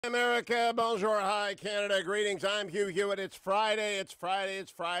America, bonjour, hi, Canada, greetings. I'm Hugh Hewitt. It's Friday.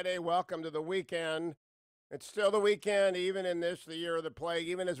 Welcome to the weekend. It's still the weekend, even in this, the year of the plague,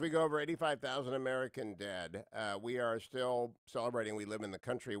 even as we go over 85,000 American dead. We are still celebrating. We live in the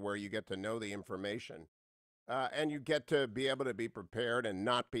country where you get to know the information and you get to be able to be prepared and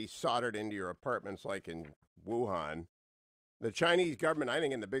not be soldered into your apartments like in Wuhan. The Chinese government, I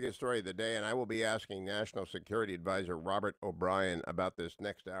think, in the biggest story of the day, and I will be asking National Security Advisor Robert O'Brien about this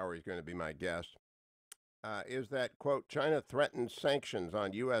next hour. He's going to be my guest. Is that, quote, China threatens sanctions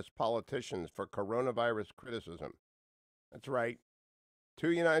on U.S. politicians for coronavirus criticism. That's right. Two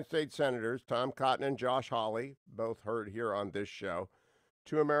United States senators, Tom Cotton and Josh Hawley, both heard here on this show.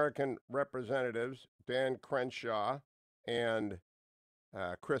 Two American representatives, Dan Crenshaw and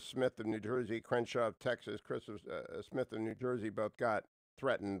Chris Smith of New Jersey, Crenshaw of Texas, Chris Smith of New Jersey both got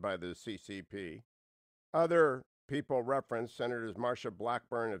threatened by the CCP. Other people referenced Senators Marsha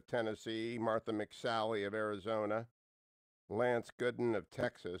Blackburn of Tennessee, Martha McSally of Arizona, Lance Gooden of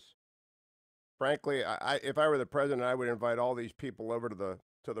Texas. Frankly, if I were the president, I would invite all these people over to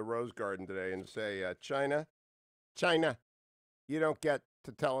the Rose Garden today and say, China, you don't get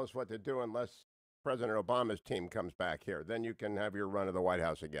to tell us what to do unless President Obama's team comes back here. Then you can have your run of the White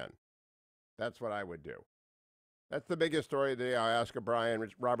House again. That's what I would do. That's the biggest story of the day. I'll ask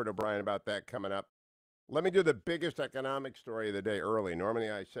Robert O'Brien about that coming up. Let me do the biggest economic story of the day early. Normally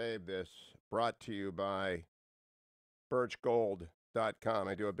I save this, brought to you by birchgold.com.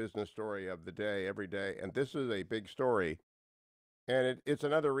 I do a business story of the day every day, and this is a big story. And it's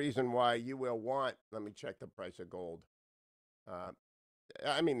another reason why you will want, let me check the price of gold.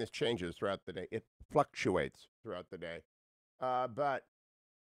 This changes throughout the day. It fluctuates throughout the day. But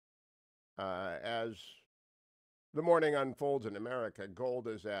as the morning unfolds in America, gold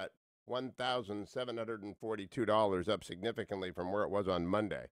is at $1,742, up significantly from where it was on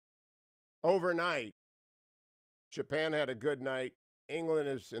Monday. Overnight, Japan had a good night. England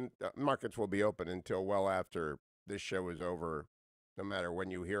is in, markets will be open until well after this show is over, no matter when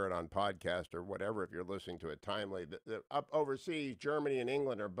you hear it on podcast or whatever, if you're listening to it timely. Up overseas, Germany and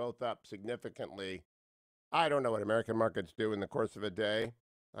England are both up significantly. I don't know what American markets do in the course of a day.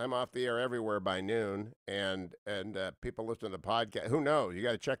 I'm off the air everywhere by noon, and people listen to the podcast. Who knows? You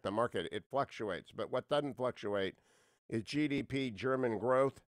got to check the market. It fluctuates. But what doesn't fluctuate is GDP, German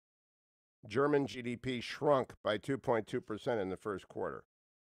growth. German GDP shrunk by 2.2% in the first quarter.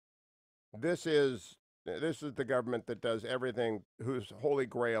 This is the government that does everything, whose holy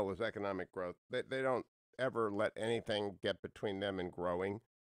grail is economic growth. They don't ever let anything get between them and growing.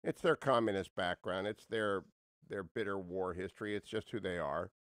 It's their communist background. It's their bitter war history. It's just who they are.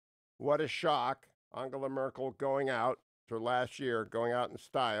 What a shock. Angela Merkel going out for last year, going out in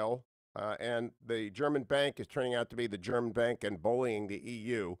style. And the German bank is turning out to be the German bank and bullying the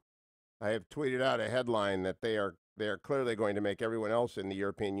EU. I have tweeted out a headline that they are clearly going to make everyone else in the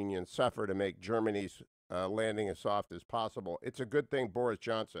European Union suffer to make Germany's landing as soft as possible. It's a good thing Boris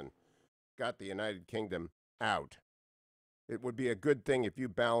Johnson got the United Kingdom out. It would be a good thing if you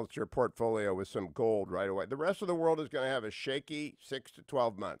balanced your portfolio with some gold right away. The rest of the world is going to have a shaky 6 to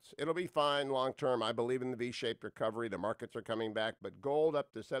 12 months. It'll be fine long term. I believe in the V-shaped recovery. The markets are coming back, but gold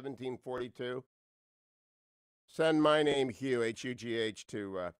up to 1742. Send my name, Hugh, H-U-G-H,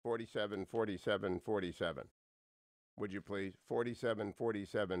 to 474747. Would you please?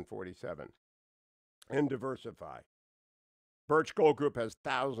 474747. And diversify. Birch Gold Group has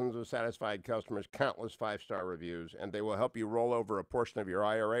thousands of satisfied customers, countless five-star reviews, and they will help you roll over a portion of your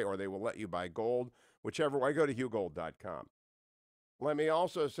IRA, or they will let you buy gold, whichever way. Go to HughGold.com. Let me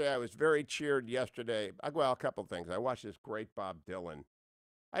also say I was very cheered yesterday. Well, a couple things. I watched this great Bob Dylan.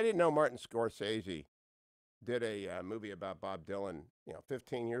 I didn't know Martin Scorsese did a movie about Bob Dylan,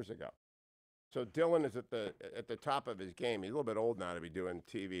 15 years ago. So Dylan is at the top of his game. He's a little bit old now to be doing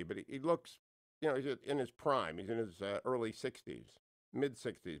TV, but he looks, he's in his prime. He's in his early 60s, mid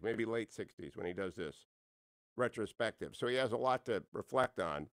 60s, maybe late 60s when he does this retrospective. So he has a lot to reflect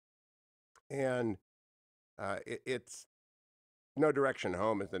on. And it's No Direction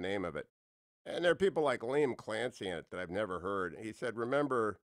Home is the name of it. And there are people like Liam Clancy in it that I've never heard. He said,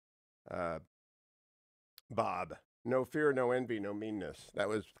 remember, Bob, no fear, no envy, no meanness. That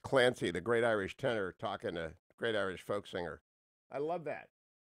was Clancy, the great Irish tenor, talking to great Irish folk singer. I love that.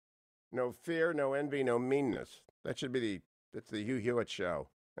 No fear, no envy, no meanness. That should be that's the Hugh Hewitt show.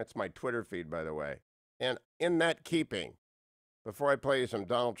 That's my Twitter feed, by the way. And in that keeping, before I play you some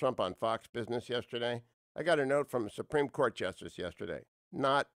Donald Trump on Fox Business yesterday, I got a note from a Supreme Court justice yesterday.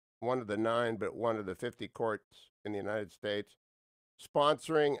 Not one of the 9, but one of the 50 courts in the United States,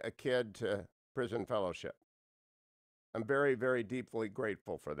 sponsoring a kid to prison fellowship. I'm very, very deeply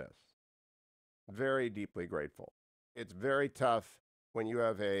grateful for this. Very deeply grateful. It's very tough when you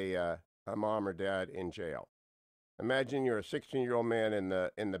have a mom or dad in jail. Imagine you're a 16-year-old man in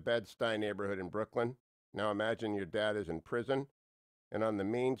the Bed-Stuy neighborhood in Brooklyn. Now imagine your dad is in prison, and on the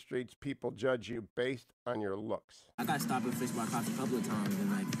main streets, people judge you based on your looks. I got stopped and fished by cops a couple of times,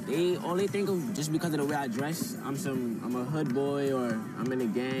 and they think of just because of the way I dress, I'm a hood boy, or I'm in a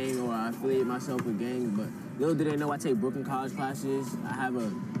gang, or I affiliate myself with gangs. But little do they know I take Brooklyn college classes.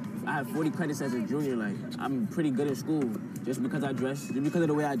 I have 40 credits as a junior. Like, I'm pretty good in school. Just because I dress, just because of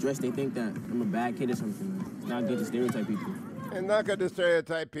the way I dress, they think that I'm a bad kid or something. It's not good to stereotype people. And not good to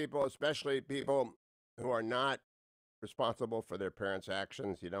stereotype people, especially people who are not responsible for their parents'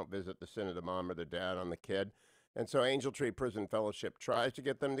 actions. You don't visit the sin of the mom or the dad on the kid. And so Angel Tree Prison Fellowship tries to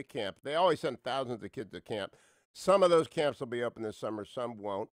get them to camp. They always send thousands of kids to camp. Some of those camps will be open this summer, some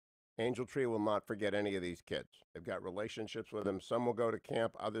won't. Angel Tree will not forget any of these kids. They've got relationships with them. Some will go to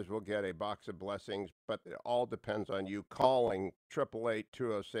camp, others will get a box of blessings, but it all depends on you calling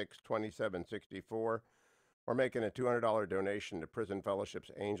 888-206-2764 or making a $200 donation to Prison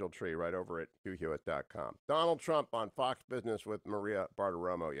Fellowship's Angel Tree right over at HughHewitt.com. Donald Trump on Fox Business with Maria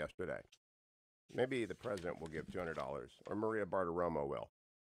Bartiromo yesterday. Maybe the president will give $200, or Maria Bartiromo will.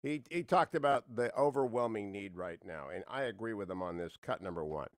 He talked about the overwhelming need right now, and I agree with him on this. Cut number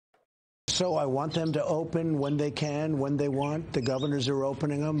one. So I want them to open when they can, when they want. The governors are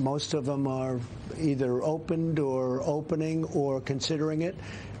opening them. Most of them are either opened or opening or considering it.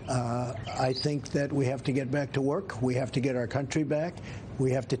 I think that we have to get back to work. We have to get our country back.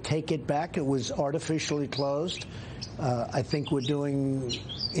 We have to take it back. It was artificially closed. I think we're doing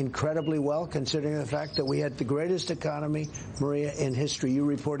incredibly well, considering the fact that we had the greatest economy, Maria, in history. You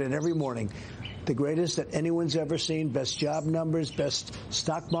report it every morning. The greatest that anyone's ever seen, best job numbers, best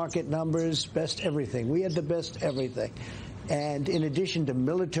stock market numbers, best everything. We had the best everything. And in addition to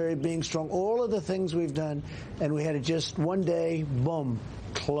military being strong, all of the things we've done, and we had to just one day, boom,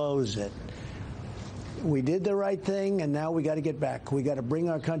 close it. We did the right thing, and now we got to get back. We got to bring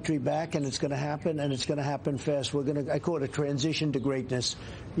our country back, and it's going to happen, and it's going to happen fast. I call it a transition to greatness.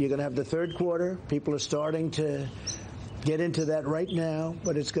 You're going to have the third quarter. People are starting to get into that right now,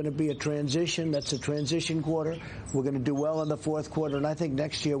 but it's going to be a transition. That's a transition quarter. We're going to do well in the fourth quarter, and I think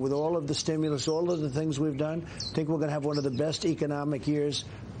next year, with all of the stimulus, all of the things we've done, I think we're going to have one of the best economic years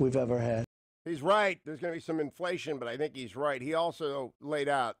we've ever had. He's right. There's going to be some inflation, but I think he's right. He also laid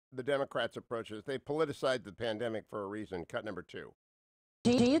out the Democrats' approaches. They politicized the pandemic for a reason. Cut number two.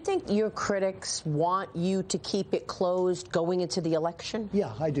 Do you think your critics want you to keep it closed going into the election?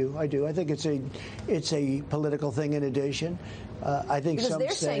 Yeah, I do. I think it's a political thing in addition. I think because some they're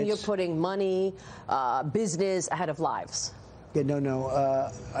states, saying you're putting money, business ahead of lives. Yeah,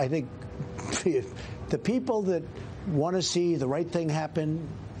 no. I think the people that want to see the right thing happen,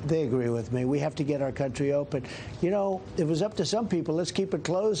 they agree with me. We have to get our country open. You know, it was up to some people. Let's keep it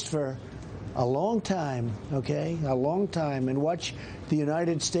closed for a long time, okay? A long time, and watch the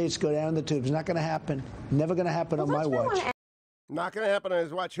United States go down the tubes. Not going to happen. Never going to happen on my watch. Not going to happen on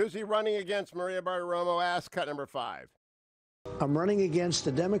his watch. Who's he running against? Maria Bartiromo asks. Cut number five. I'm running against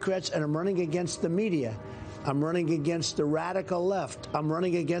the Democrats, and I'm running against the media. I'm running against the radical left. I'm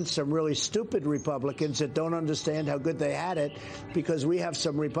running against some really stupid Republicans that don't understand how good they had it, because we have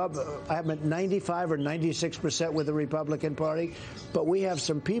some I'm at 95 or 96% with the Republican Party, but we have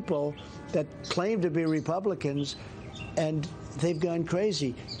some people that claim to be Republicans, and they've gone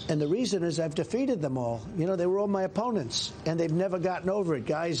crazy. And the reason is I've defeated them all. You know, they were all my opponents, and they've never gotten over it.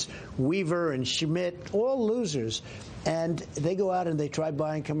 Guys, Weaver and Schmidt, all losers. And they go out and they try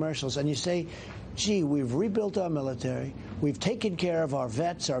buying commercials. And you say, gee, we've rebuilt our military. We've taken care of our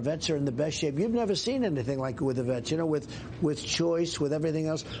vets. Our vets are in the best shape. You've never seen anything like it with the vets, you know, with choice, with everything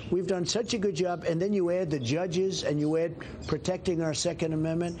else. We've done such a good job. And then you add the judges and you add protecting our Second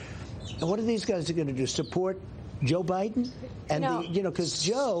Amendment. And what are these guys going to do? Support Joe Biden? And, because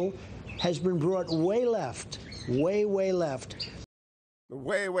Joe has been brought way left, way left.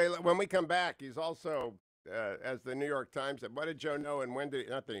 Way left. When we come back, he's also, as the New York Times said, what did Joe know and when did,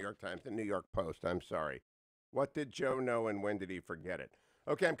 not the New York Times, the New York Post, I'm sorry. What did Joe know and when did he forget it?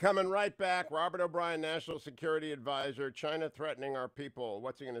 Okay, I'm coming right back. Robert O'Brien, National Security Advisor. China threatening our people.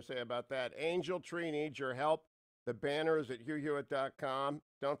 What's he going to say about that? Angel Tree needs your help. The banner is at HughHewitt.com.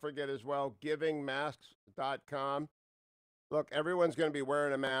 Don't forget as well, givingmasks.com. Look, everyone's going to be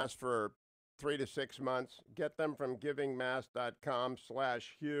wearing a mask for 3 to 6 months. Get them from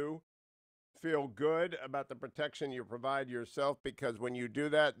givingmask.com/Hugh. Feel good about the protection you provide yourself, because when you do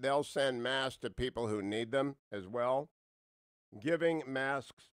that, they'll send masks to people who need them as well.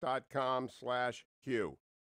 Givingmasks.com/Hugh.